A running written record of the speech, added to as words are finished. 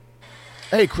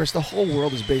Hey, Chris, the whole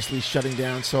world is basically shutting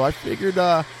down, so I figured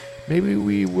maybe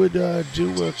we would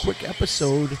do a quick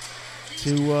episode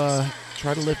to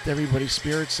try to lift everybody's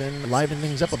spirits and liven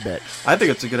things up a bit. I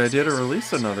think it's a good idea to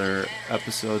release another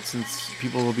episode since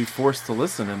people will be forced to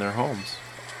listen in their homes.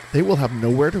 They will have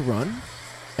nowhere to run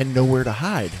and nowhere to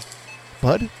hide,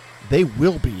 but they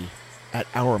will be at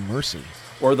our mercy.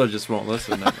 Or they just won't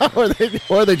listen.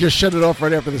 or they just shut it off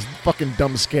right after this fucking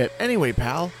dumb skit. Anyway,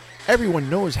 pal, everyone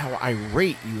knows how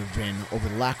irate you have been over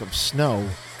the lack of snow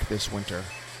this winter.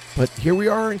 But here we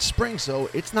are in spring, so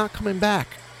it's not coming back.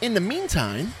 In the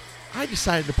meantime, I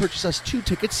decided to purchase us 2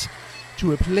 tickets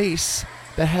to a place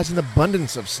that has an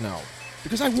abundance of snow,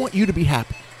 because I want you to be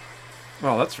happy.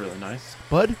 Well, that's really nice.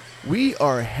 Bud, we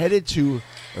are headed to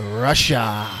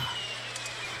Russia.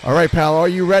 All right, pal, are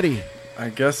you ready? I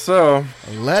guess so.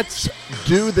 Let's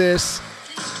do this.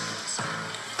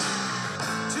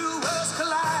 Two worlds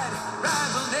collide,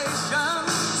 rival nations.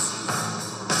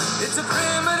 It's a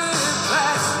primitive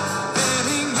clash,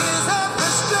 pitting years of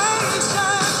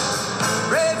frustration.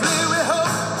 Bravely we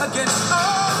hope against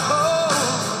all hope.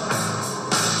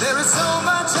 There is so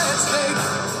much at stake.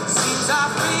 Seems our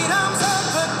freedom's up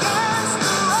against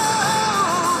the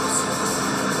ropes.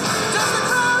 Does the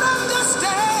crowd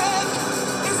understand?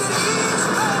 Is it east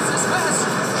versus west?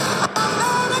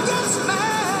 Man against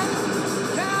man.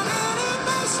 Can any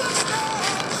nation stand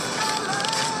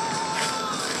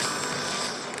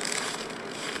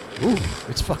alone? Ooh,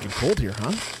 it's fucking cold here,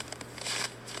 huh?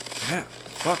 Yeah,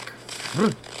 fuck.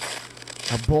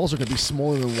 Our balls are going to be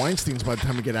smaller than Weinstein's by the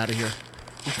time we get out of here.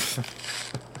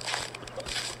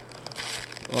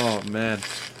 Oh, man.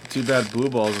 Too bad Blue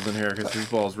Balls is in here, because his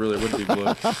balls really would be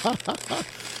blue.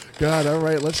 God, all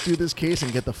right, let's do this case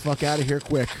and get the fuck out of here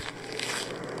quick.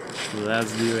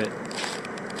 Let's do it.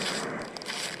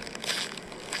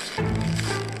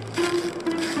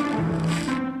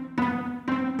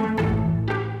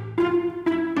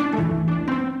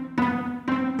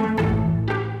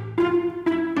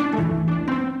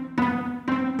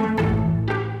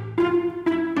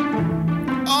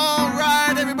 All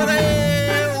right, everybody,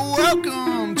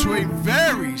 welcome to a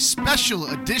very special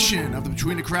edition of the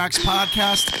Between the Cracks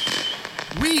podcast.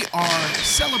 We are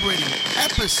celebrating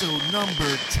episode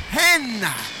number 10,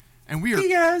 and we are...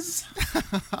 Yes.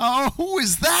 Oh, who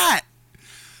is that?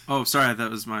 Oh, sorry,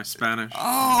 that was my Spanish.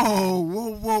 Oh,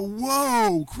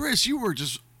 whoa. Chris, you were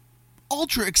just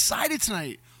ultra excited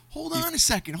tonight. Hold on a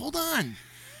second. Hold on.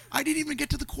 I didn't even get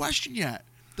to the question yet.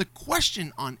 The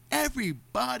question on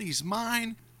everybody's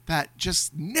mind that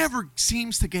just never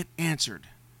seems to get answered.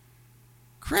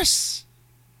 Chris,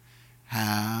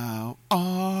 how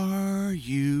are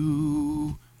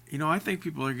you? You know, I think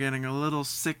people are getting a little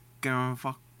sick and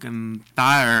fucking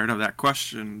tired of that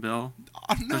question, Bill.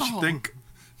 No. Don't you think?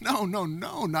 No,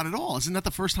 not at all. Isn't that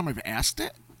the first time I've asked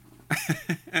it?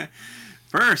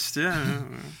 First, yeah.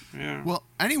 Well,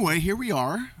 anyway, here we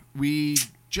are. We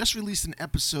just released an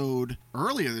episode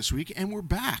earlier this week, and we're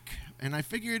back. And I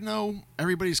figured,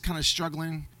 everybody's kind of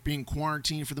struggling, being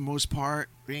quarantined for the most part,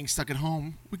 being stuck at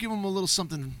home. We give them a little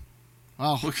something.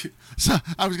 Oh, so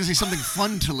I was going to say something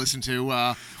fun to listen to.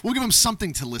 We'll give them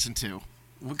something to listen to.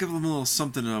 We'll give them a little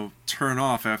something to turn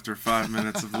off after 5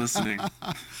 minutes of listening.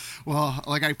 Well,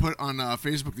 like I put on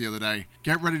Facebook the other day,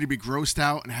 get ready to be grossed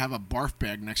out and have a barf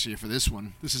bag next to you for this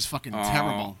one. This is fucking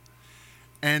terrible.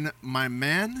 And my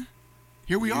man,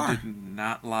 here we are. You did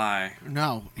not lie.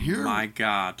 No, here. My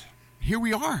God. Here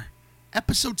we are.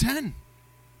 Episode 10.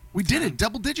 We did it.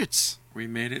 Double digits. We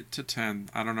made it to 10.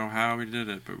 I don't know how we did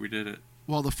it, but we did it.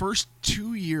 Well, the first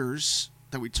 2 years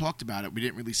that we talked about it, we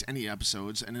didn't release any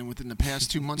episodes. And then within the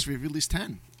past 2 months, we've released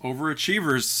 10.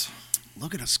 Overachievers.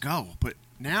 Look at us go. But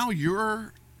now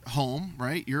you're home,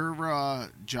 right? Your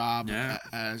job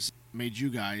has made you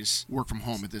guys work from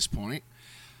home at this point.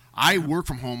 I work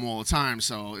from home all the time,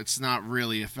 so it's not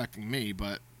really affecting me,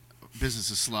 but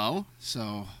business is slow,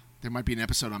 so there might be an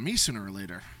episode on me sooner or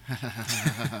later.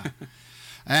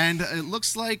 And it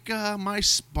looks like my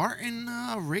Spartan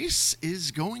race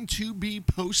is going to be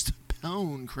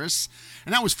postponed, Chris.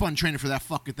 And that was fun training for that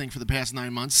fucking thing for the past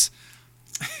 9 months.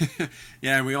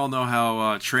 Yeah, and we all know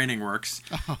how training works.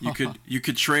 You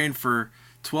could train for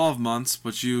 12 months,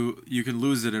 but you can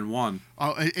lose it in 1.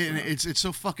 Oh, and it's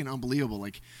so fucking unbelievable.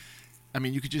 Like, I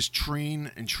mean, you could just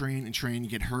train and train and train. You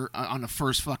get hurt on the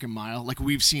first fucking mile, like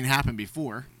we've seen happen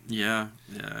before. Yeah.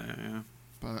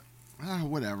 But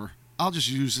whatever. I'll just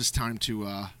use this time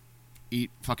to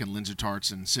eat fucking Linzer tarts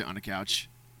and sit on the couch.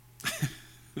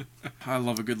 I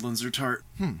love a good Linzer tart.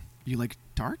 You like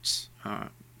tarts?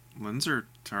 Linzer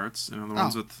tarts, the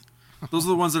ones with Those are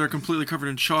the ones that are completely covered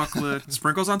in chocolate,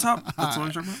 sprinkles on top. That's what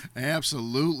I'm talking about.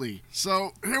 Absolutely.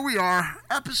 So here we are,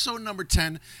 episode number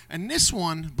 10, and this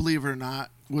one, believe it or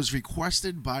not, was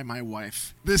requested by my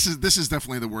wife. This is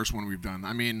definitely the worst one we've done.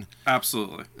 I mean,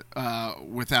 Absolutely.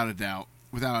 without a doubt.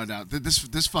 Without a doubt.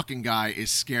 This fucking guy is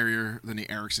scarier than the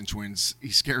Erickson twins.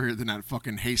 He's scarier than that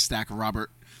fucking haystack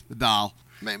Robert the doll.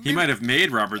 He might have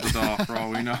made Robert the doll, for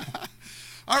all we know.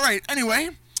 All right.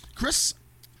 Anyway, Chris,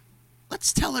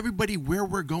 let's tell everybody where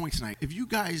we're going tonight. If you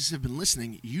guys have been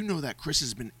listening, you know that Chris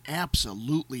has been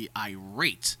absolutely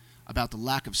irate about the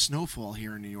lack of snowfall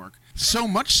here in New York. So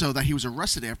much so that he was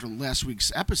arrested after last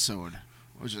week's episode.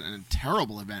 It was a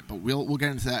terrible event, but we'll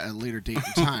get into that at a later date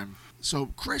and time.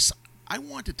 So, Chris, I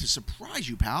wanted to surprise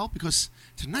you, pal, because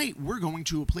tonight we're going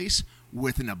to a place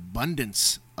with an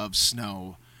abundance of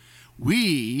snow.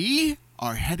 We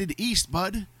are headed east,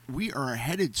 bud. We are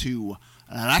headed to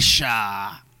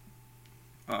Russia.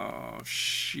 Oh,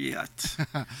 shit.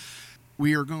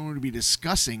 We are going to be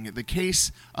discussing the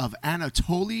case of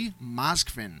Anatoly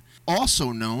Moskvin,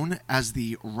 also known as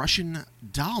the Russian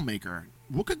doll maker.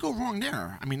 What could go wrong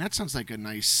there? I mean, that sounds like a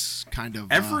nice kind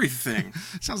of... Everything.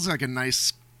 Sounds like a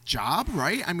nice job,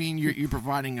 right? I mean, you're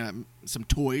providing some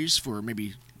toys for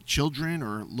maybe children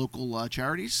or local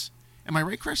charities. Am I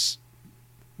right, Chris?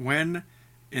 When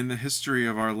in the history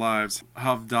of our lives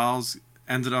have dolls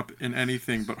ended up in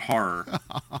anything but horror?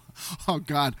 Oh,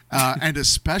 God. And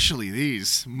especially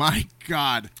these. My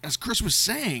God. As Chris was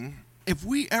saying, if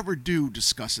we ever do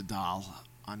discuss a doll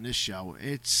on this show,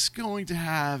 it's going to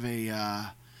have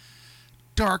a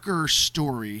darker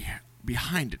story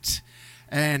behind it.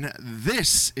 And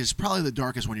this is probably the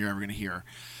darkest one you're ever going to hear.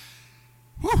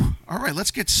 Whew. All right,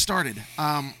 let's get started.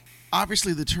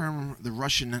 Obviously, the term the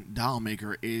Russian doll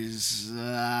maker is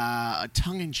a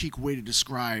tongue-in-cheek way to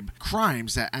describe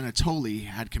crimes that Anatoly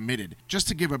had committed. Just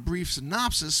to give a brief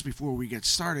synopsis before we get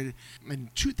started, in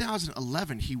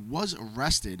 2011, he was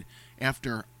arrested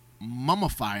after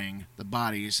mummifying the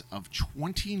bodies of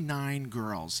 29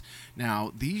 girls.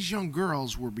 Now, these young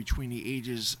girls were between the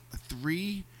ages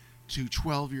 3 to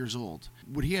 12 years old.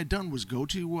 What he had done was go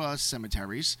to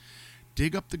cemeteries,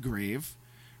 dig up the grave,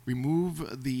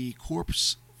 remove the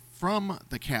corpse from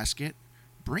the casket,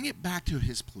 bring it back to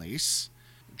his place.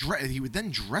 He would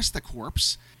then dress the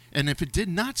corpse, and if it did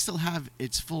not still have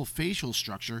its full facial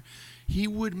structure, he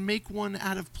would make one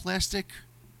out of plastic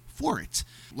for it.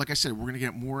 Like I said, we're going to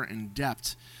get more in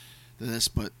depth to this,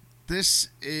 but this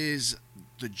is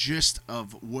the gist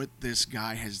of what this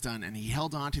guy has done, and he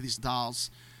held on to these dolls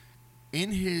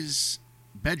in his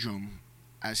bedroom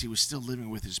as he was still living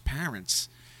with his parents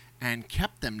and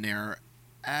kept them there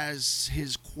as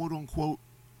his quote-unquote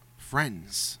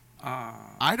friends.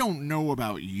 I don't know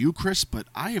about you, Chris, but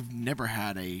I have never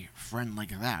had a friend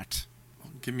like that.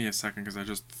 Give me a second, because I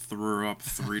just threw up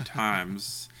 3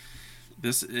 times.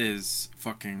 This is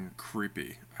fucking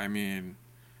creepy. I mean,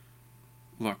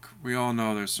 look, we all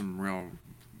know there's some real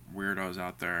weirdos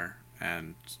out there,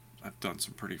 and I've done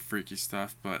some pretty freaky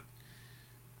stuff, but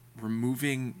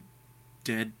removing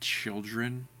dead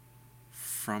children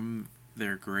from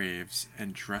their graves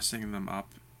and dressing them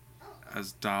up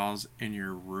as dolls in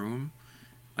your room,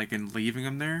 like, and leaving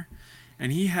them there.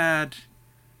 And he had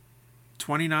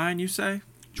 29, you say?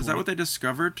 Is that what they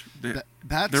discovered?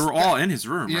 They were all in his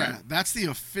room, yeah, right? That's the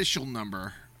official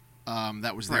number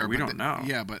that was there. Right, we don't know.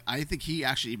 Yeah, but I think he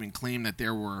actually even claimed that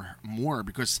there were more,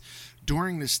 because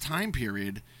during this time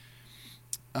period,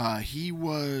 he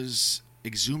was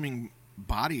exhuming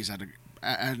bodies at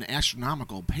an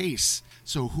astronomical pace.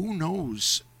 So who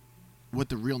knows what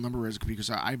the real number is, because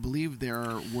I believe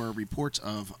there were reports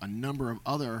of a number of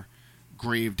other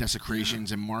grave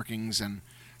desecrations and markings, and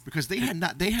because they had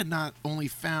not only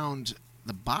found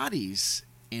the bodies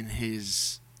in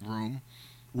his room,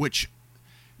 which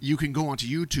you can go onto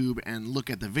YouTube and look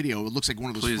at the video. It looks like one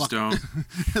of those. Please don't.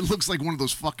 It looks like one of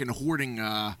those fucking hoarding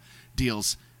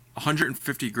deals.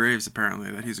 150 graves,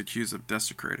 apparently, that he's accused of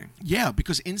desecrating. Yeah,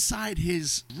 because inside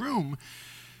his room,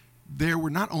 there were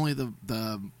not only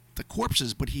the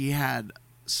corpses, but he had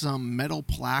some metal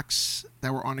plaques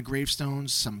that were on the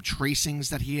gravestones, some tracings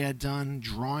that he had done,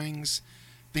 drawings,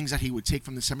 things that he would take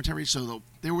from the cemetery. So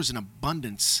there was an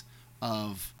abundance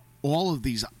of all of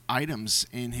these items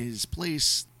in his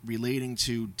place relating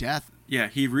to death. Yeah,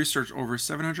 he researched over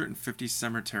 750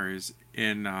 cemeteries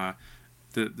in the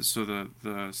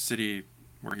city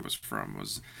where he was from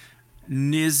was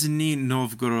Nizhny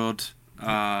Novgorod.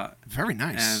 Very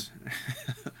nice.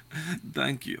 And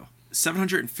thank you.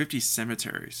 750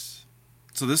 cemeteries.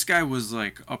 So this guy was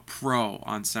like a pro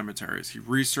on cemeteries. He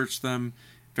researched them,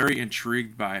 very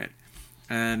intrigued by it.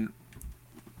 And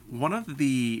one of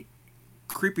the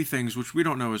creepy things, which we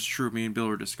don't know is true, me and Bill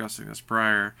were discussing this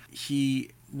prior,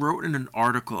 he wrote in an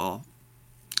article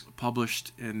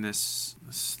published in this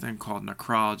thing called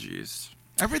Necrologies.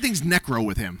 Everything's necro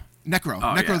with him.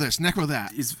 Necro this, necro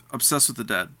that. He's obsessed with the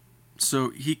dead.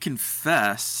 So he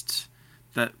confessed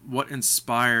that what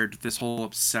inspired this whole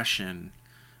obsession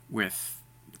with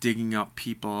digging up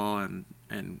people and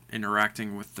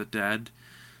interacting with the dead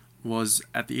was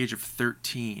at the age of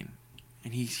 13.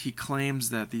 And he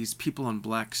claims that these people in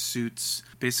black suits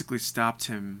basically stopped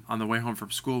him on the way home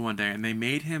from school one day, and they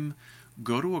made him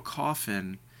go to a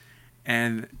coffin,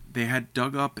 and they had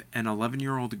dug up an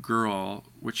 11-year-old girl,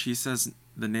 which he says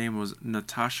the name was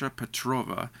Natasha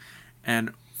Petrova,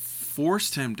 and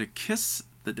forced him to kiss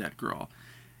the dead girl.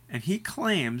 And he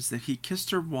claims that he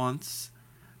kissed her once,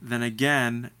 then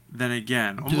again,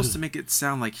 almost to make it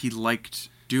sound like he liked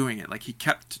doing it, like he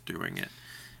kept doing it.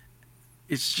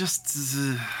 It's just...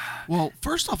 Well,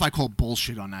 first off, I call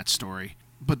bullshit on that story.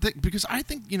 But because I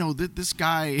think, this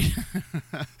guy...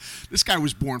 this guy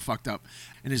was born fucked up.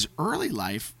 In his early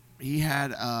life, he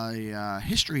had a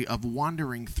history of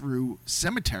wandering through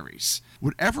cemeteries.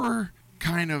 Whatever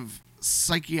kind of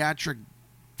psychiatric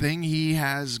thing he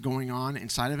has going on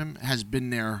inside of him has been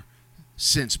there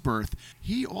since birth.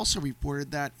 He also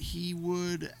reported that he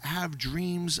would have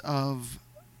dreams of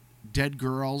dead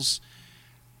girls,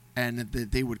 and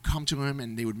that they would come to him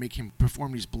and they would make him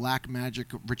perform these black magic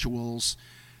rituals,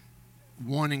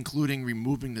 one including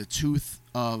removing the tooth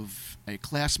of a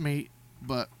classmate.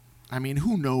 But, I mean,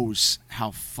 who knows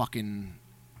how fucking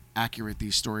accurate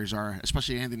these stories are,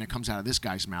 especially anything that comes out of this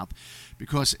guy's mouth,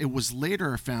 because it was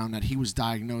later found that he was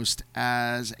diagnosed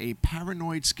as a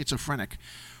paranoid schizophrenic,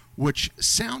 which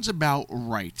sounds about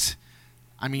right.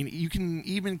 I mean, you can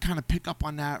even kind of pick up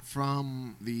on that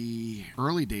from the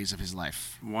early days of his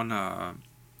life. One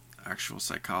actual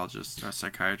psychiatrist.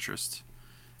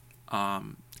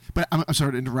 But I'm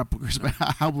sorry to interrupt, Chris, but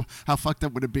how fucked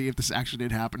up would it be if this actually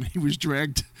did happen? He was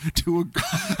dragged to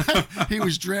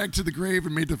the grave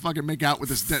and made to fucking make out with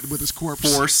his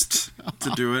corpse. Forced to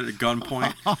do it at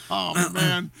gunpoint. Oh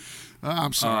man,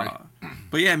 I'm sorry.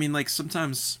 But yeah, I mean, like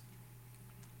sometimes,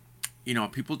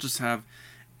 people just have.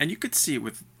 And you could see it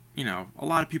with, a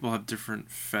lot of people have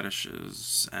different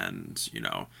fetishes, and,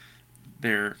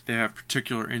 they have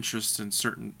particular interests in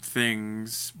certain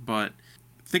things. But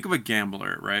think of a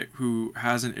gambler, right, who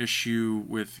has an issue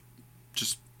with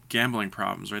just gambling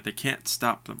problems, right? They can't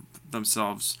stop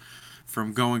themselves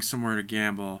from going somewhere to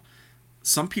gamble.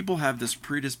 Some people have this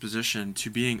predisposition to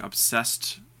being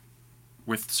obsessed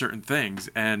with certain things,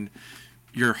 and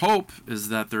your hope is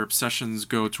that their obsessions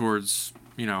go towards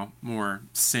more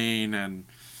sane and,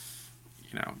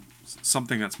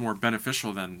 something that's more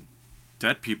beneficial than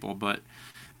dead people. But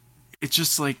it's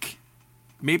just like,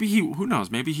 maybe who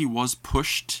knows, maybe he was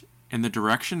pushed in the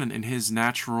direction, and in his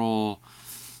natural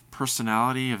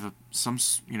personality of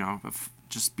of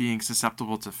just being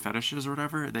susceptible to fetishes or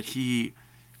whatever, that he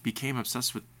became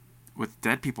obsessed with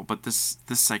dead people. But this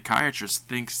psychiatrist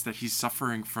thinks that he's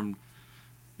suffering from...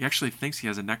 He actually thinks he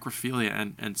has a necrophilia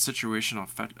and situational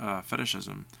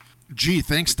fetishism. Gee,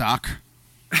 thanks, Doc.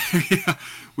 Yeah,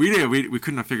 we did. We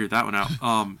couldn't have figured that one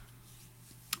out.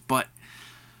 But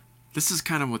this is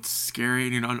kind of what's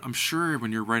scary. And, I'm sure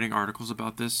when you're writing articles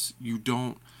about this, you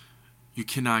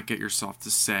cannot get yourself to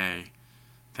say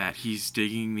that he's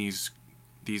digging these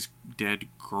dead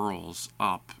girls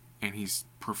up and he's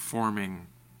performing,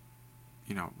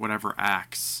 whatever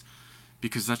acts.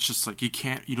 Because that's just like, you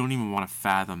don't even want to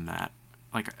fathom that.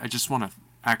 Like, I just want to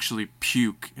actually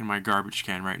puke in my garbage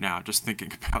can right now just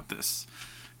thinking about this.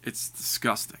 It's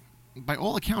disgusting. By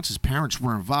all accounts, his parents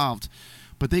were involved,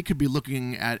 but they could be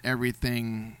looking at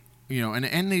everything,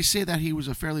 and they say that he was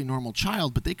a fairly normal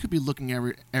child, but they could be looking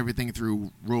at everything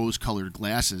through rose-colored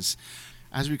glasses.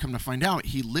 As we come to find out,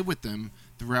 he lived with them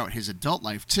throughout his adult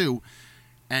life, too,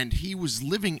 and he was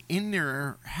living in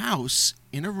their house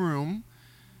in a room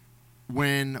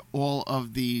when all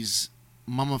of these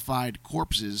mummified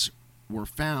corpses were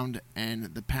found,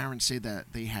 and the parents say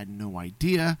that they had no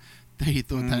idea. They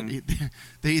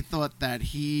thought that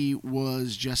he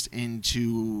was just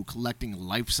into collecting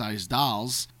life-size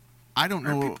dolls. I don't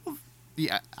know.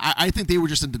 Yeah, I think they were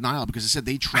just in denial because they said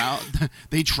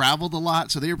they traveled a lot,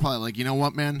 so they were probably like, you know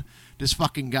what, man, this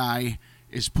fucking guy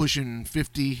is pushing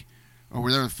 50 or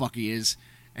whatever the fuck he is,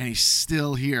 and he's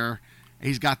still here.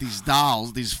 He's got these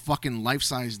dolls, these fucking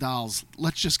life-size dolls.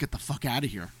 Let's just get the fuck out of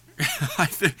here. I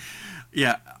think,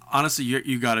 yeah, honestly,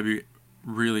 you got to be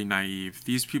really naive.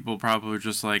 These people probably are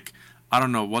just like, I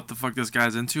don't know what the fuck this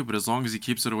guy's into, but as long as he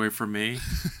keeps it away from me,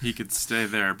 he could stay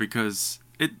there, because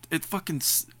it fucking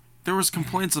there was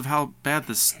complaints of how bad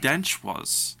the stench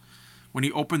was when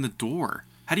he opened the door.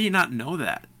 How do you not know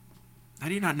that? How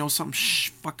do you not know some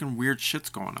fucking weird shit's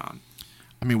going on?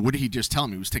 I mean, what did he just tell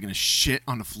me? He was taking a shit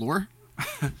on the floor?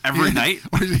 Every night?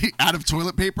 Or is he out of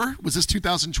toilet paper? Was this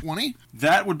 2020?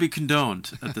 That would be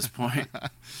condoned at this point.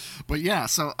 But yeah,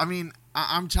 so, I mean,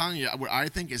 I'm telling you, what I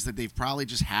think is that they've probably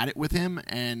just had it with him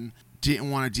and didn't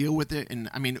want to deal with it.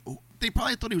 And, I mean, they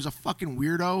probably thought he was a fucking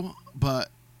weirdo, but,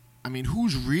 I mean,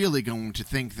 who's really going to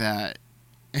think that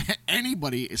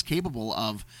anybody is capable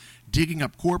of digging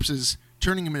up corpses,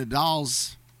 turning them into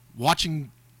dolls,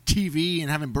 watching TV, and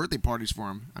having birthday parties for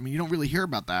them? I mean, you don't really hear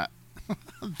about that.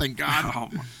 Thank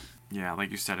God. Yeah,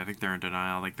 like you said, I think they're in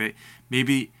denial. Like they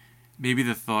maybe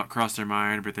the thought crossed their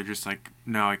mind, but they're just like,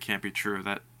 no, it can't be true.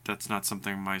 That's not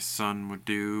something my son would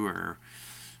do or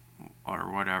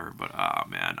whatever. But oh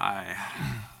man,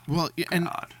 and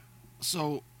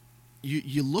so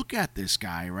you look at this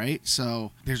guy, right?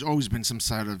 So there's always been some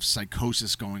sort of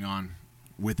psychosis going on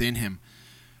within him,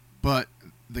 but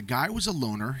the guy was a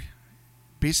loner.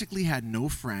 Basically had no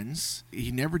friends.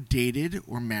 He never dated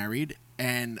or married,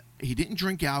 and he didn't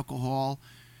drink alcohol,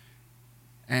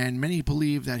 and many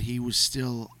believe that he was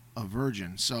still a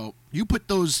virgin. So you put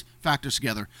those factors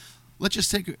together. Let's just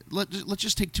take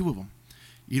two of them.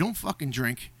 You don't fucking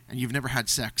drink, and you've never had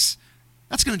sex.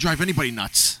 That's going to drive anybody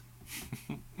nuts.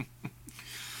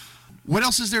 What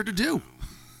else is there to do?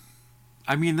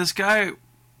 I mean, this guy,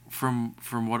 from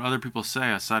what other people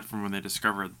say, aside from when they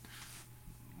discovered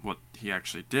what he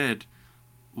actually did,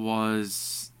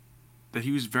 was that he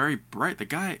was very bright. The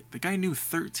guy knew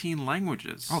 13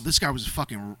 languages. Oh, this guy was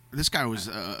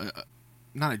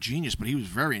not a genius, but he was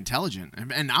very intelligent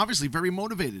and obviously very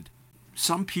motivated.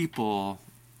 Some people,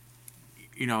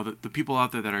 the people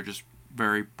out there that are just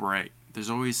very bright,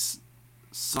 there's always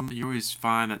you always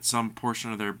find that some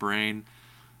portion of their brain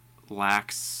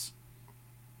lacks.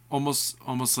 Almost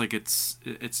like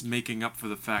it's making up for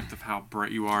the fact of how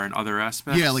bright you are in other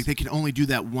aspects. Yeah, like they can only do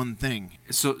that one thing.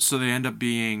 So they end up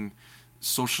being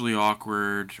socially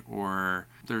awkward, or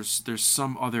there's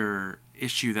some other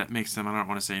issue that makes them, I don't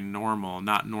want to say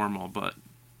not normal, but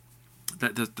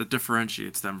that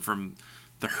differentiates them from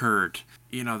the herd.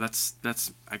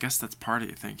 That's I guess that's part of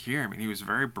the thing here. I mean, he was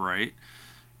very bright.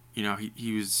 He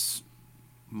was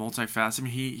multifaceted. I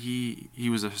mean, he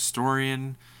was a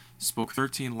historian. Spoke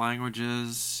 13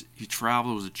 languages. He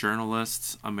traveled, was a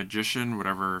journalist, a magician,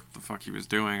 whatever the fuck he was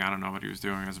doing. I don't know what he was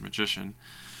doing as a magician.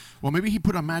 Well, maybe he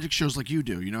put on magic shows like you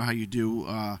do. You know how you do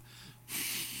a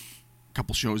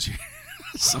couple shows here?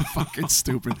 So fucking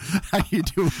stupid. How you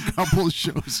do a couple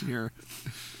shows here?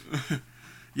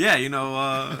 Yeah,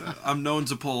 I'm known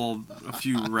to pull a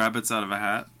few rabbits out of a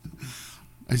hat.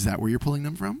 Is that where you're pulling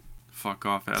them from? Fuck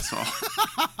off, asshole.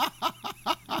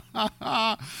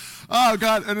 Oh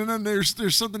God! And then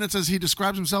there's something that says he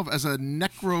describes himself as a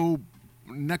necropolist.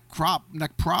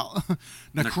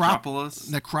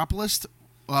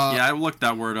 Yeah, I looked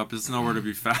that word up. It's nowhere to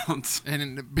be found.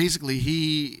 And basically,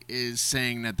 he is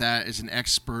saying that is an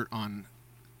expert on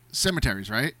cemeteries,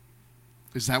 right?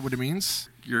 Is that what it means?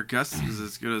 Your guess is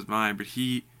as good as mine, but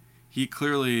he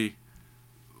clearly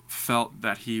felt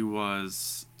that he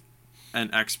was an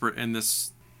expert in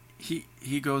this.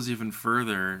 He goes even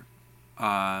further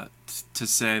to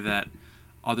say that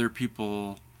other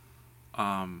people,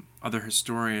 other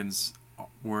historians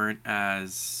weren't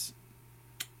as,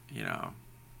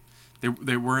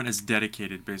 they weren't as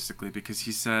dedicated, basically, because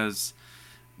he says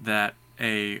that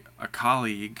a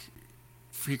colleague,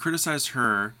 he criticized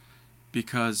her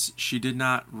because she did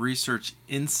not research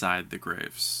inside the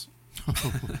graves.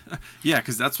 Yeah,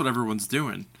 because that's what everyone's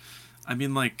doing. I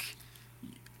mean, like,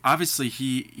 obviously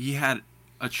he had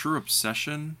a true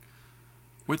obsession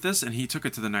with this, and he took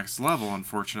it to the next level,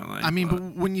 unfortunately. I mean, but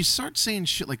when you start saying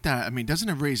shit like that, I mean, doesn't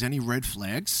it raise any red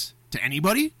flags to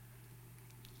anybody?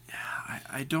 Yeah,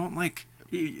 I don't like...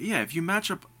 Yeah, if you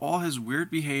match up all his weird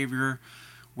behavior,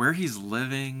 where he's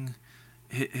living,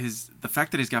 the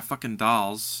fact that he's got fucking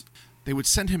dolls... They would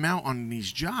send him out on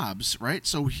these jobs, right?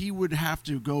 So he would have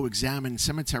to go examine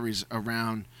cemeteries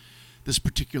around this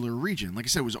particular region. Like I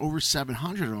said, it was over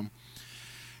 700 of them.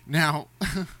 Now,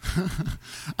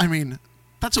 I mean,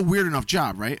 that's a weird enough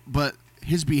job, right? But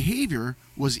his behavior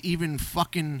was even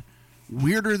fucking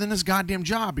weirder than his goddamn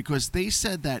job, because they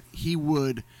said that he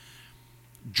would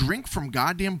drink from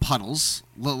goddamn puddles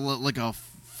like a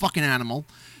fucking animal.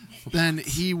 Then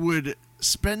he would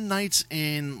spend nights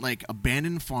in like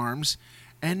abandoned farms,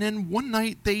 and then one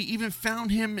night they even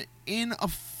found him in a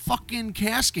fucking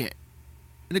casket,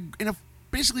 in a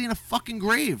basically in a fucking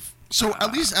grave. So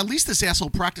at least this asshole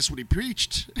practiced what he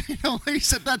preached. He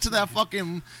said that to that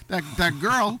fucking that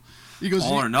girl. He goes,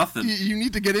 all or nothing. You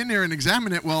need to get in there and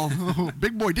examine it. Well,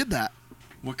 Big Boy did that.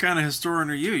 What kind of historian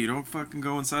are you? You don't fucking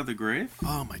go inside the grave?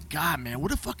 Oh my god, man!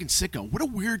 What a fucking sicko! What a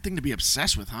weird thing to be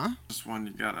obsessed with, huh? Just one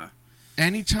you gotta.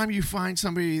 Anytime you find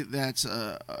somebody that's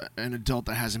an adult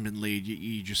that hasn't been laid,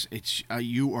 you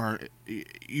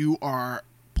are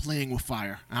playing with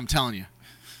fire. I'm telling you,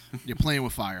 you're playing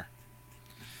with fire.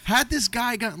 Had this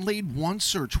guy gotten laid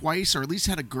once or twice, or at least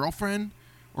had a girlfriend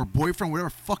or boyfriend, whatever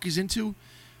the fuck he's into,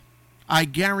 I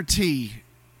guarantee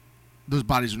those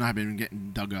bodies would not have been getting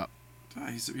dug up.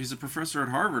 He's a professor at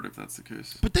Harvard, if that's the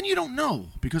case. But then you don't know,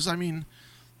 because, I mean,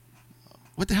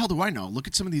 what the hell do I know? Look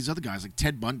at some of these other guys, like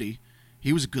Ted Bundy.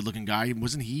 He was a good-looking guy.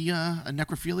 Wasn't he a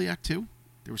necrophiliac, too?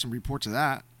 There were some reports of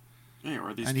that. Yeah,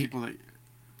 or these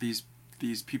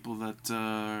people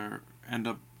that end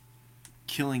up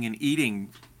killing and eating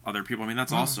other people. I mean,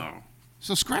 that's also...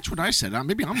 So scratch what I said.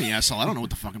 Maybe I'm the asshole. I don't know what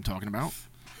the fuck I'm talking about.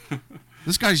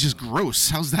 This guy's just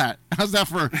gross. How's that? How's that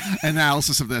for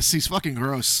analysis of this? He's fucking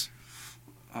gross.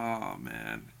 Oh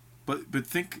man, but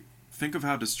think of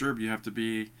how disturbed you have to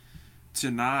be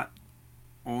to not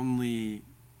only.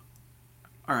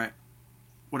 All right,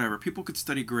 whatever. People could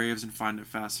study graves and find it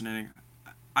fascinating.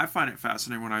 I find it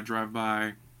fascinating when I drive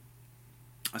by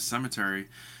a cemetery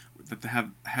that they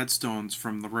have headstones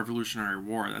from the Revolutionary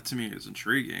War. That to me is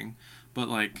intriguing, but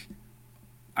like,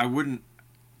 I wouldn't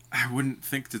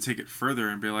think to take it further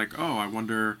and be like, oh, I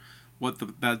wonder what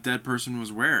that dead person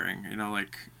was wearing. You know,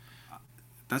 like.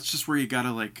 That's just where you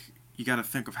gotta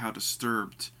think of how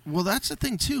disturbed. Well, that's the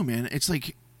thing too, man. It's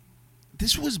like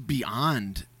this was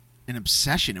beyond an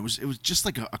obsession. It was just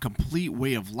like a complete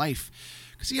way of life.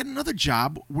 Because he had another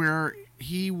job where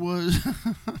he was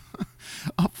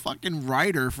a fucking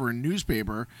writer for a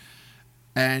newspaper,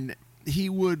 and he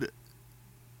would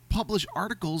publish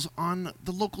articles on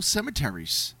the local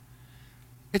cemeteries.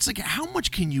 It's like, how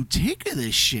much can you take of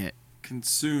this shit?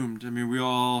 Consumed. I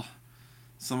mean,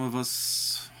 some of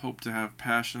us hope to have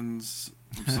passions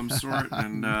of some sort,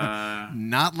 and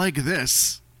not like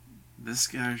this. This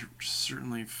guy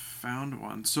certainly found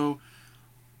one. So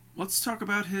let's talk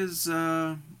about his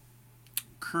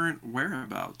current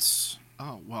whereabouts.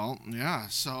 Oh, well, yeah.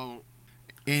 So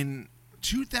in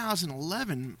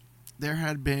 2011, there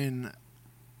had been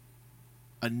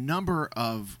a number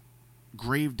of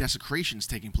grave desecrations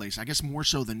taking place, I guess more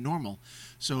so than normal.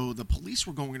 So the police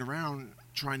were going around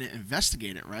trying to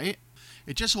investigate it, right?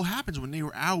 It just so happens when they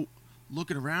were out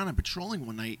looking around and patrolling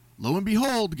one night, lo and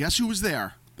behold, guess who was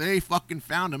there? They fucking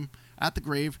found him at the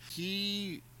grave.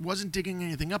 He wasn't digging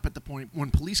anything up at the point.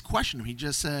 When police questioned him, he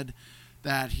just said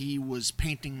that he was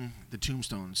painting the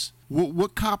tombstones.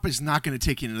 What cop is not going to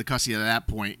take you into custody at that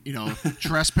point? You know,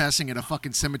 trespassing at a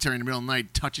fucking cemetery in the middle of the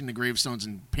night, touching the gravestones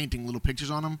and painting little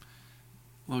pictures on them?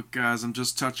 Look, guys, I'm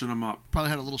just touching them up. Probably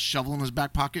had a little shovel in his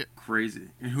back pocket. Crazy.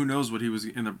 And who knows what he was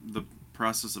in the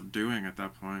process of doing at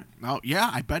that point. Oh,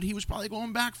 yeah, I bet he was probably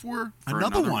going back for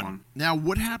another one. Now,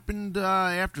 what happened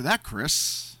after that,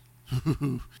 Chris?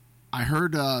 I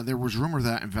heard there was rumor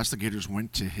that investigators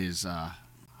went to his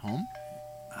home.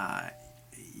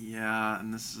 Yeah,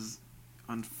 and this is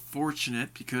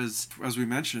unfortunate because, as we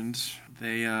mentioned,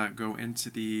 they go into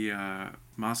the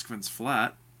Moskvin's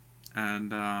flat,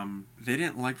 and they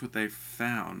didn't like what they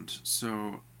found.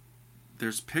 So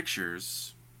there's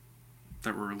pictures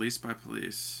that were released by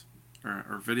police,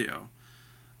 or video,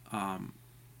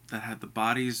 that had the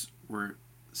bodies were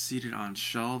seated on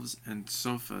shelves and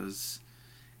sofas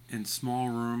in small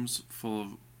rooms full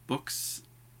of books,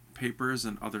 papers,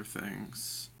 and other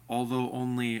things. Although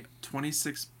only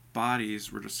 26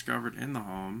 bodies were discovered in the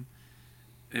home,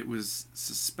 it was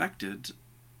suspected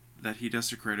that he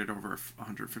desecrated over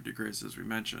 150 graves, as we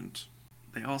mentioned.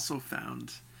 They also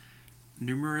found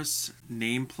numerous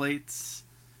nameplates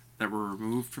that were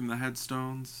removed from the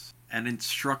headstones and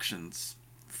instructions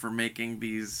for making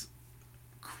these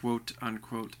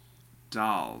quote-unquote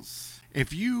dolls.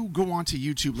 If you go onto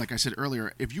YouTube, like I said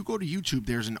earlier, if you go to YouTube,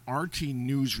 there's an RT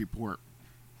News report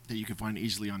that you can find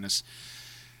easily on this.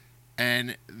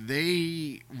 And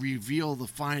they reveal the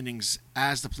findings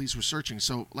as the police were searching.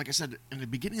 So, like I said, in the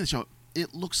beginning of the show,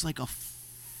 it looks like a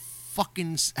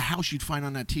fucking house you'd find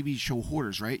on that TV show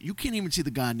Hoarders, right? You can't even see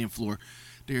the goddamn floor.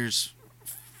 There's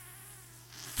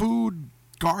food,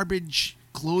 garbage,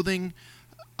 clothing,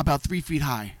 about 3 feet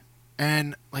high.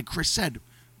 And like Chris said,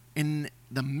 in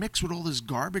the mix with all this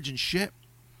garbage and shit,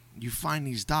 you find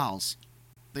these dolls.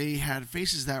 They had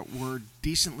faces that were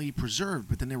decently preserved,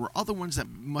 but then there were other ones that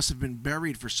must have been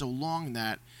buried for so long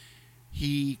that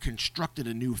he constructed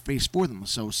a new face for them.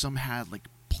 So some had like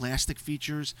plastic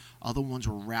features, other ones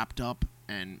were wrapped up,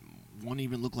 and one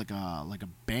even looked like a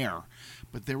bear.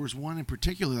 But there was one in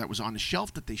particular that was on the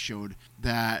shelf that they showed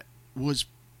that was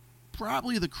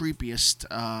probably the creepiest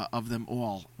of them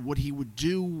all. What he would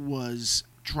do was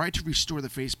try to restore the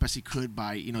face best he could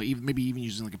by, maybe even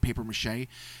using like a paper mache,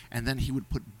 and then he would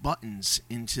put buttons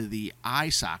into the eye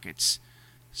sockets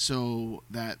so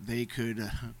that they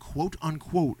could, quote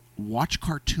unquote, watch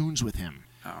cartoons with him.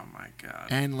 Oh my God.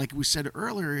 And like we said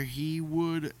earlier, he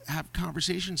would have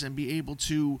conversations and be able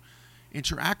to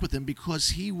interact with them because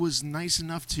he was nice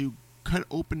enough to cut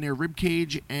open their rib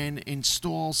cage and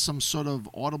install some sort of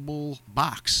audible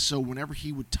box. So whenever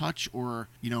he would touch or,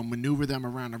 maneuver them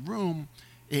around a room,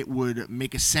 it would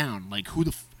make a sound. Like who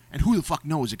the fuck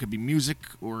knows? It could be music,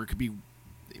 or it could be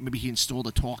maybe he installed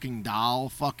a talking doll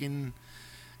fucking,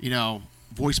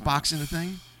 voice box in the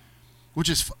thing, which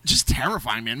is just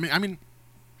terrifying, man. I mean,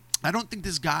 I don't think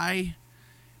this guy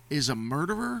is a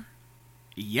murderer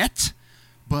yet,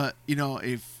 but,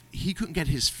 if he couldn't get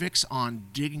his fix on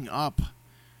digging up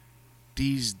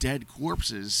these dead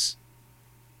corpses,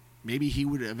 maybe he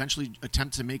would eventually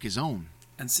attempt to make his own.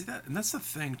 And that's the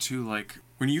thing too, like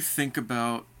when you think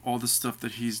about all the stuff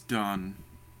that he's done,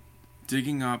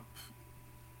 digging up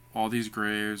all these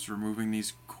graves, removing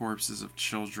these corpses of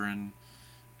children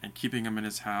and keeping them in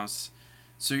his house.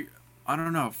 So I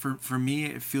don't know, for me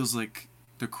it feels like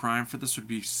the crime for this would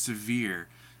be severe,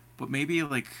 but maybe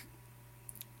like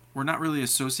we're not really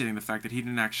associating the fact that he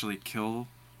didn't actually kill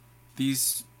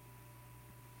these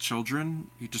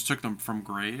children. He just took them from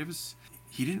graves.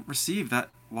 He didn't receive that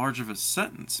large of a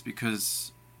sentence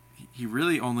because he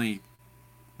really only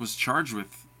was charged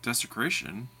with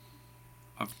desecration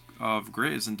of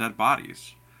graves and dead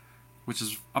bodies, which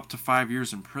is up to 5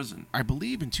 years in prison. I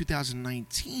believe in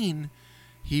 2019,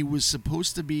 he was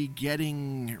supposed to be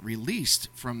getting released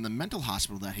from the mental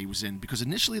hospital that he was in, because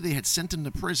initially they had sent him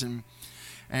to prison,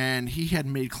 and he had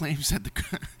made claims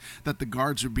that the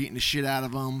guards were beating the shit out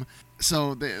of him.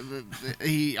 So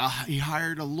he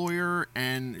hired a lawyer,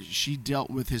 and she dealt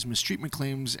with his mistreatment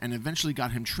claims and eventually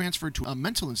got him transferred to a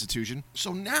mental institution.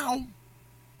 So now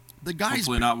the guy's...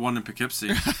 Hopefully not one in Poughkeepsie.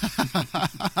 No.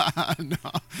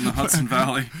 In the Hudson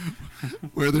Valley.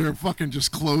 Where they're fucking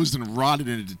just closed and rotted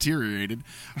and deteriorated.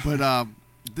 But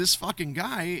this fucking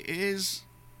guy is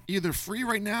either free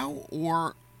right now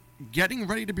or getting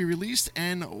ready to be released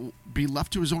and be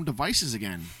left to his own devices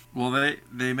again. Well,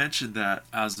 they mentioned that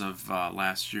as of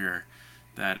last year,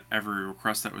 that every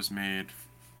request that was made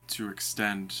to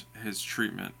extend his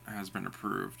treatment has been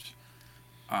approved.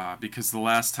 Because the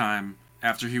last time,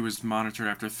 after he was monitored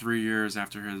after 3 years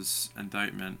after his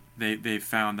indictment, they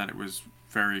found that it was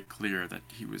very clear that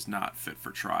he was not fit for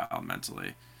trial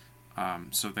mentally.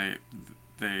 So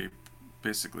they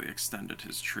basically extended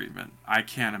his treatment. I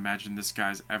can't imagine this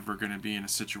guy's ever going to be in a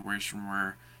situation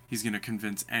where he's going to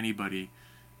convince anybody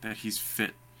that he's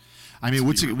fit. I mean,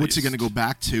 what's he going to go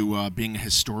back to being a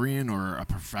historian or a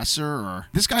professor? Or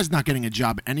this guy's not getting a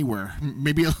job anywhere.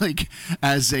 Maybe like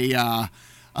as a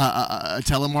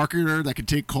telemarketer that could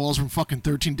take calls from fucking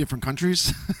 13 different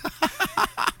countries.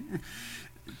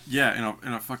 Yeah,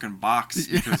 in a fucking box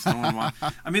because no one wants.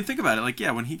 I mean, think about it. Like,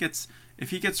 yeah, if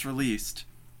he gets released,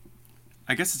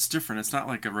 I guess it's different. It's not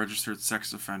like a registered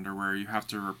sex offender where you have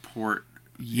to report.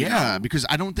 Yeah, because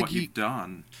I don't think what you've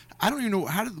done. I don't even know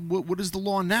what is the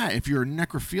law on that. If you're a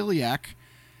necrophiliac,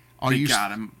 are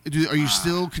you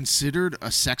still considered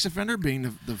a sex offender,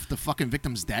 being the fucking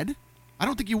victim's dead? I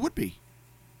don't think you would be.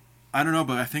 I don't know,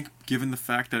 but I think given the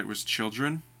fact that it was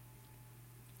children,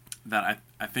 that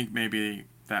I think maybe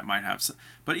that might have some,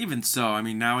 but even so, I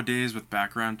mean, nowadays with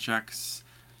background checks,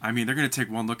 I mean, they're going to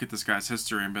take one look at this guy's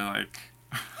history and be like,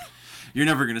 you're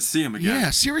never going to see him again. Yeah,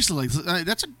 seriously, like,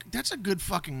 that's a good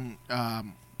fucking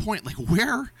point. Like,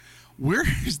 where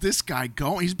is this guy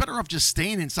going? He's better off just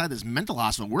staying inside this mental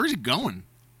hospital. Where is he going?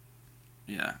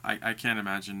 Yeah, I can't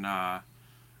imagine. I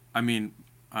mean,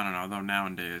 I don't know, though.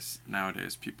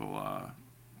 Nowadays people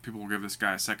will give this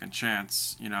guy a second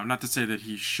chance. You know, not to say that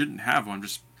he shouldn't have one,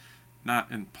 just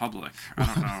not in public. I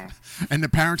don't know. And the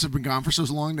parents have been gone for so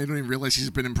long, they don't even realize he's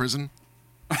been in prison.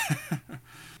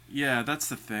 Yeah, that's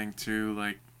the thing too.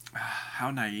 Like, how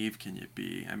naive can you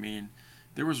be? I mean,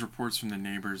 there was reports from the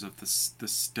neighbors of the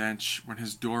stench when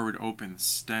his door would open, the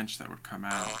stench that would come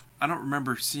out. I don't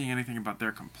remember seeing anything about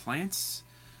their complaints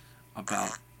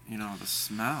about, the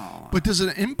smell. But does an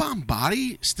embalmed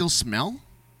body still smell?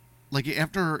 Like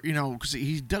after, because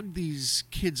he dug these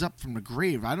kids up from the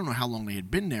grave. I don't know how long they had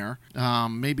been there.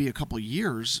 Maybe a couple of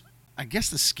years. I guess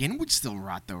the skin would still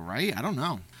rot though, right? I don't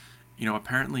know.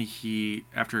 apparently he,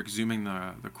 after exhuming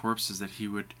the corpses, that he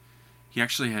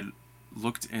actually had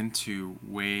looked into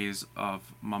ways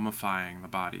of mummifying the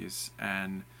bodies,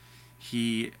 and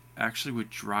he actually would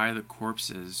dry the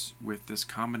corpses with this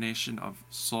combination of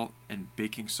salt and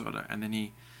baking soda, and then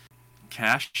he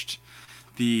cached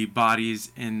the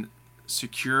bodies in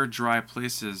secure, dry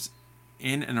places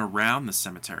in and around the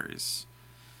cemeteries.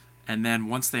 And then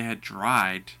once they had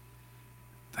dried,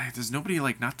 does nobody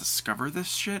not discover this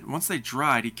shit? Once they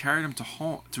dried, he carried them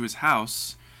to his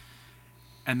house,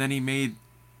 and then he made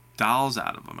dolls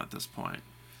out of them at this point.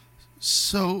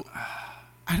 So,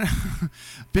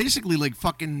 basically,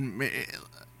 fucking,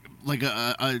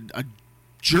 a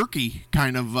jerky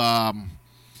kind of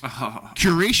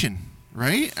curation,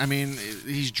 right? I mean,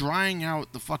 he's drying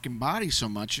out the fucking body so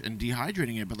much and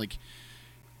dehydrating it, but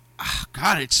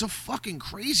God, it's so fucking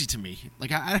crazy to me.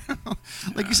 I don't know.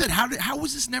 Like you said, how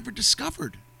was this never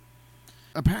discovered?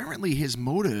 Apparently, his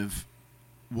motive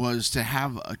was to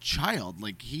have a child.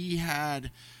 He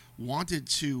had wanted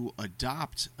to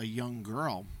adopt a young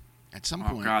girl at some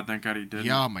point. Oh, God, thank God he didn't.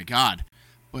 Yeah, oh, my God.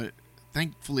 But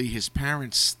thankfully, his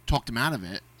parents talked him out of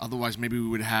it. Otherwise, maybe we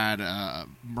would have had a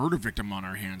murder victim on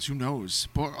our hands. Who knows?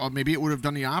 Or maybe it would have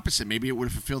done the opposite. Maybe it would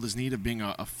have fulfilled his need of being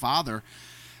a father,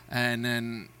 and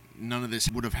then none of this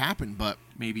would have happened. But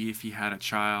maybe if he had a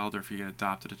child, or if he had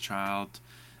adopted a child,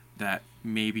 that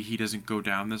maybe he doesn't go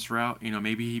down this route.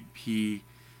 Maybe he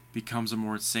becomes a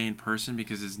more sane person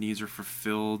because his needs are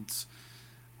fulfilled,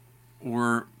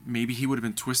 or maybe he would have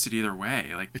been twisted either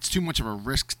way. It's too much of a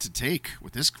risk to take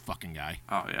with this fucking guy.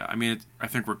 Oh yeah, I mean, I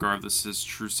think regardless, his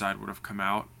true side would have come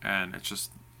out, and it's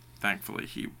just thankfully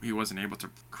he wasn't able to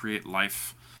create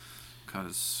life,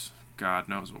 because God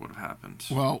knows what would have happened.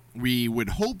 Well, we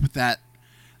would hope that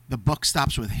the buck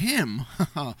stops with him,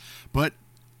 but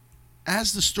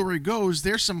as the story goes,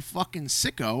 there's some fucking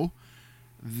sicko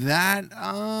that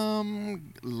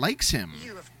likes him.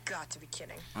 You have got to be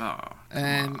kidding. Oh,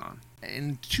 and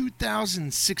in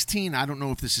 2016, I don't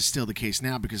know if this is still the case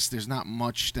now because there's not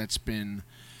much that's been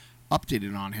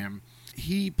updated on him.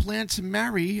 He planned to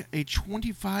marry a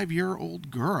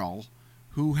 25-year-old girl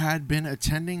who had been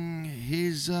attending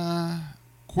his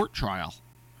court trial.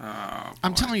 Oh,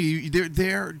 I'm telling you,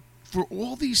 they're for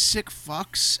all these sick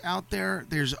fucks out there.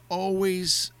 There's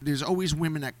always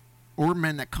women or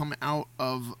men that come out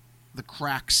of the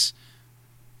cracks,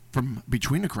 from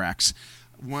between the cracks,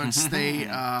 once they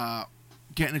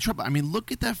get into trouble. I mean,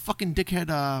 look at that fucking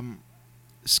dickhead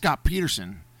Scott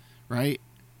Peterson, right?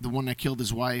 The one that killed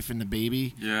his wife and the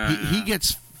baby. Yeah, he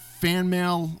gets fan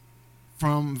mail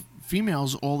from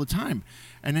females all the time.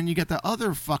 And then you got the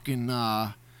other fucking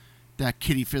that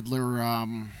kitty fiddler,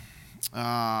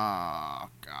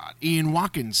 Ian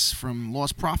Watkins from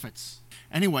Lost Prophets.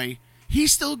 Anyway,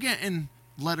 he's still getting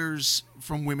letters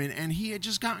from women, and he had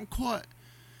just gotten caught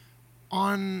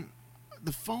on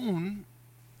the phone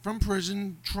from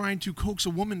prison trying to coax a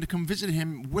woman to come visit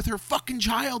him with her fucking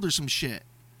child or some shit.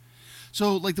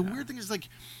 So, the weird thing is,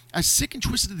 as sick and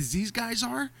twisted as these guys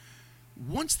are,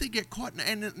 once they get caught,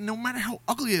 and no matter how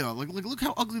ugly they are, look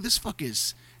how ugly this fuck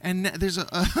is. And there's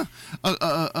a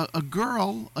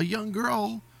young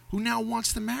girl who now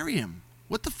wants to marry him.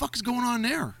 What the fuck is going on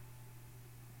there?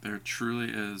 There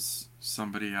truly is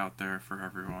somebody out there for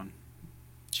everyone.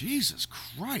 Jesus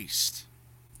Christ.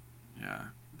 Yeah,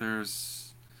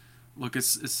 there's... Look, as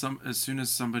soon as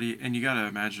somebody... And you gotta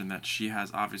imagine that she has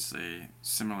obviously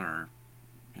similar,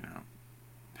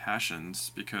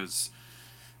 passions, because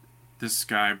this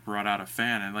guy brought out a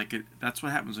fan, and that's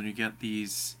what happens when you get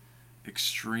these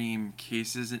extreme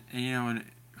cases, and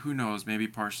who knows, maybe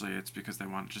partially it's because they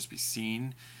want to just be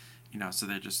seen, so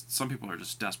some people are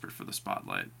just desperate for the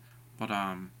spotlight, but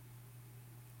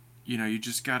you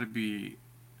just gotta be,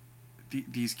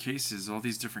 these cases, all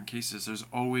these different cases, there's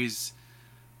always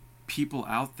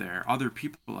other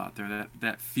people out there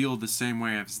that feel the same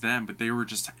way as them, but they were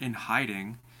just in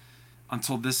hiding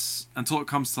until it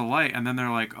comes to light, and then they're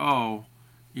like, oh,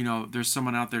 there's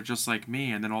someone out there just like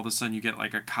me, and then all of a sudden you get a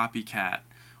copycat,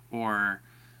 or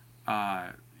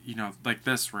like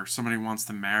this, where somebody wants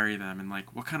to marry them, and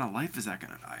what kind of life is that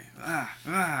gonna die?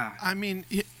 I mean,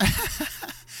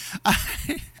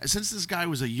 since this guy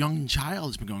was a young child,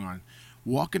 it's been going on,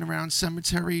 walking around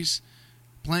cemeteries,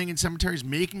 playing in cemeteries,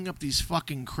 making up these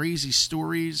fucking crazy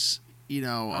stories,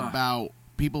 about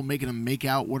people making him make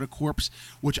out with a corpse,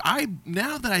 which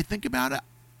now that I think about it,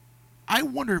 I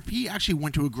wonder if he actually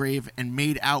went to a grave and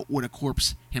made out with a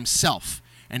corpse himself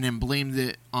and then blamed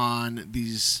it on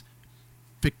these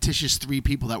fictitious 3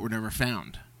 people that were never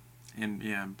found.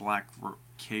 And black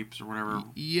capes or whatever.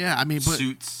 Yeah, I mean, but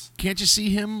suits. Can't you see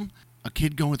him a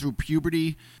kid going through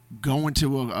puberty, going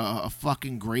to a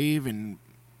fucking grave and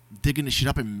digging the shit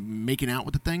up and making out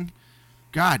with the thing.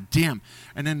 God damn.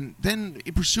 And then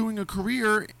pursuing a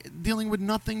career dealing with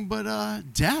nothing but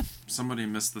death. Somebody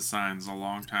missed the signs a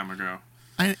long time ago.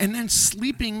 And then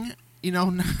sleeping,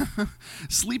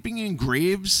 sleeping in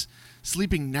graves,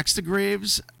 sleeping next to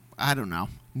graves. I don't know.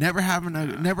 Never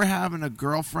having a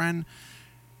girlfriend,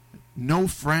 no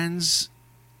friends,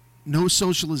 no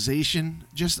socialization,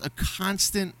 just a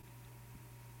constant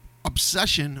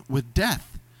obsession with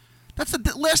death. That's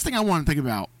the last thing I want to think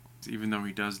about. Even though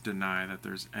he does deny that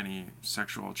there's any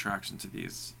sexual attraction to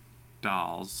these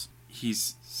dolls,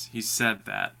 he's said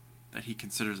that he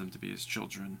considers them to be his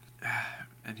children,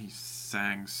 and he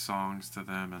sang songs to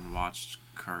them and watched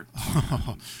cartoons.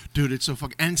 Oh, dude, it's so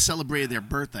fucking, and celebrated their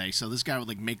birthday. So this guy would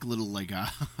like make little like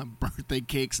birthday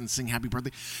cakes and sing happy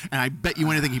birthday. And I bet you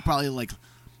anything, he probably like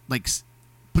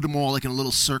put them all like in a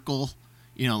little circle,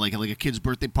 like a kid's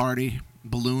birthday party,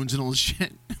 balloons and all this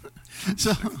shit.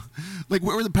 So, like,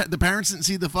 where were the parents didn't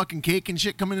see the fucking cake and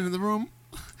shit coming into the room?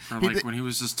 Or like when he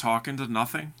was just talking to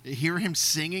nothing? Hear him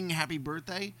singing happy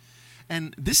birthday?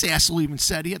 And this asshole even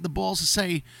said, he had the balls to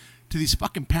say to these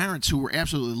fucking parents who were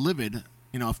absolutely livid,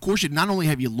 of course, not only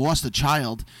have you lost a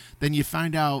child, then you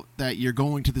find out that you're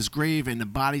going to this grave and the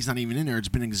body's not even in there. It's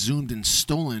been exhumed and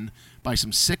stolen by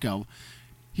some sicko.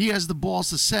 He has the balls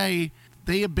to say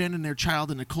they abandoned their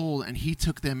child in the cold and he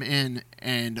took them in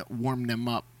and warmed them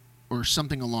up. Or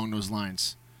something along those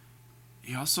lines.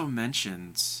 He also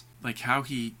mentions like how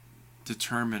he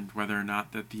determined whether or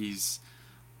not that these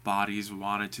bodies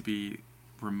wanted to be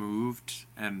removed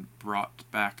and brought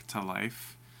back to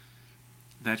life.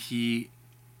 That he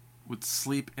would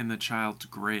sleep in the child's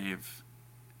grave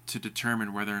to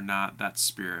determine whether or not that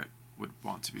spirit would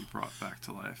want to be brought back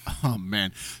to life. Oh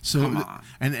man! So come on.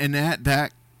 And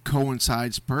that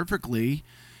coincides perfectly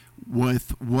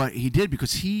with what he did,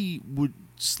 because he would,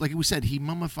 like we said, he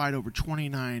mummified over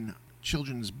 29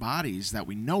 children's bodies that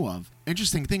we know of.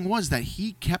 Interesting thing was that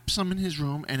he kept some in his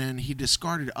room and then he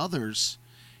discarded others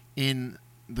in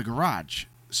the garage.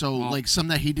 So like some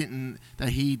that he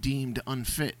deemed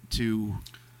unfit to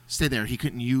stay there. He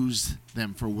couldn't use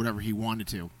them for whatever he wanted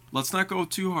to. Let's not go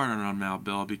too hard on him now,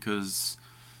 Bill, because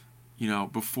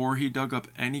before he dug up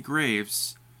any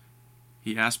graves,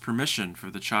 he asked permission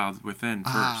for the child within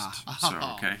first. So,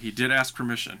 okay, he did ask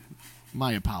permission.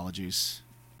 My apologies.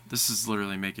 This is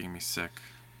literally making me sick.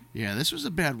 Yeah, this was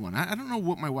a bad one. I don't know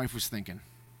what my wife was thinking.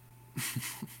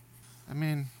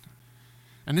 And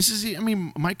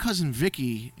my cousin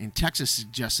Vicky in Texas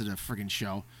suggested a friggin'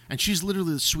 show, and she's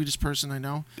literally the sweetest person I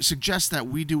know. Suggests that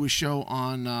we do a show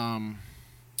on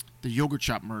the yogurt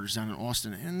shop murders down in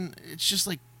Austin, and it's just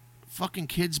like fucking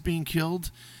kids being killed.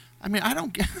 I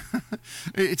don't get.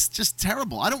 It's just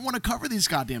terrible. I don't want to cover these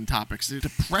goddamn topics. They're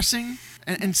depressing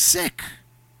and sick.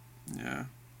 Yeah,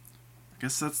 I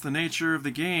guess that's the nature of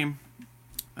the game.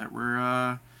 That if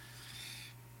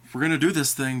we're gonna do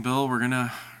this thing, Bill, we're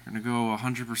gonna go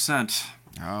 100%.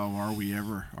 Oh, are we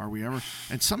ever? Are we ever?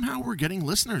 And somehow we're getting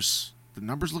listeners. The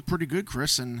numbers look pretty good,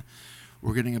 Chris, and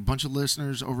we're getting a bunch of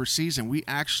listeners overseas. And we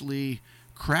actually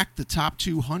cracked the top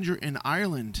 200 in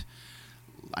Ireland.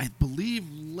 I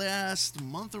believe last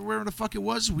month or wherever the fuck it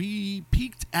was, we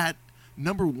peaked at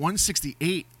number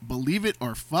 168. Believe it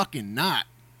or fucking not.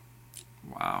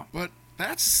 Wow. But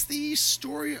that's the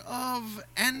story of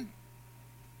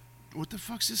what the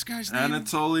fuck's this guy's name?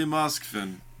 Anatoly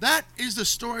Moskvin. That is the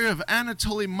story of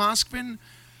Anatoly Moskvin.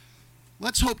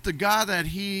 Let's hope to God that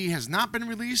he has not been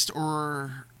released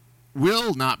or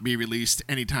will not be released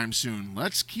anytime soon.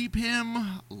 Let's keep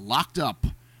him locked up.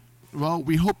 Well,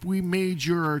 we hope we made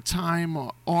your time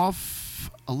off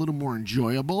a little more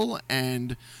enjoyable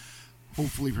and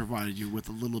hopefully provided you with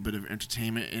a little bit of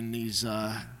entertainment in these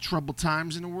troubled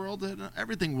times in the world. And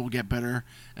everything will get better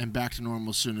and back to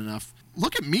normal soon enough.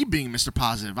 Look at me being Mr.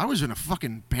 Positive. I was in a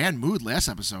fucking bad mood last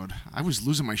episode. I was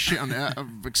losing my shit on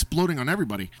exploding on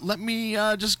everybody. Let me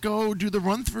just go do the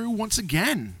run through once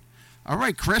again. All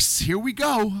right, Chris, here we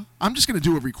go. I'm just going to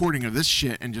do a recording of this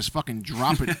shit and just fucking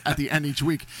drop it at the end each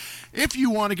week. If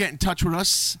you want to get in touch with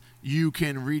us, you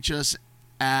can reach us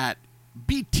at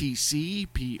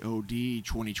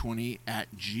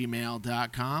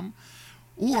btcpod2020@gmail.com.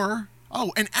 Or,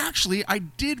 and actually, I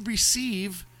did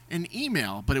receive an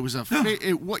email, but it was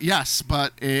yes,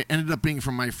 but it ended up being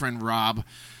from my friend Rob.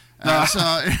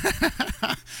 So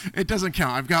it doesn't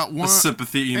count. I've got one. A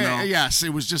sympathy email. Yes, it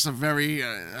was just a very,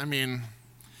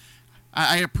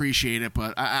 I appreciate it,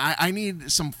 but I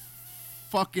need some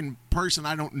fucking person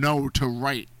I don't know to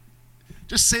write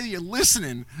Just say that you're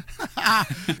listening.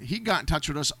 He got in touch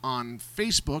with us on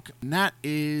Facebook, and that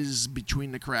is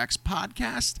Between the Cracks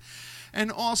Podcast.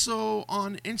 And also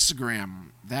on Instagram,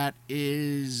 that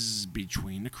is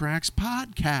Between the Cracks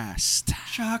Podcast.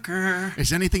 Shocker.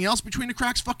 Is anything else Between the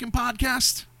Cracks fucking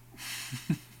podcast?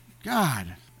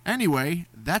 God. Anyway,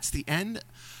 that's the end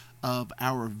of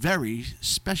our very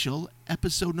special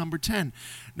episode number 10.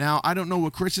 Now, I don't know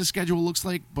what Chris's schedule looks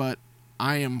like, but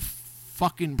I am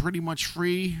fucking pretty much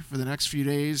free for the next few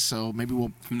days, so maybe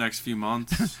next few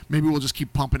months. Maybe we'll just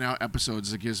keep pumping out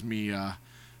episodes. It gives me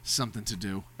something to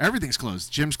do. Everything's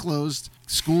closed. Gym's closed.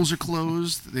 Schools are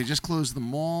closed. They just closed the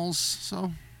malls.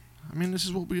 So, I mean, this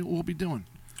is what we'll be doing.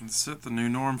 Let's set the new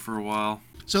norm for a while.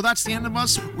 So that's the end of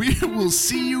us. We will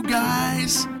see you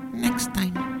guys next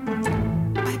time.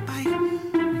 Bye.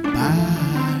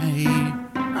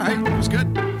 All right, that was good.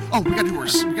 Oh, we gotta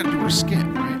do our skit,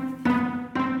 right?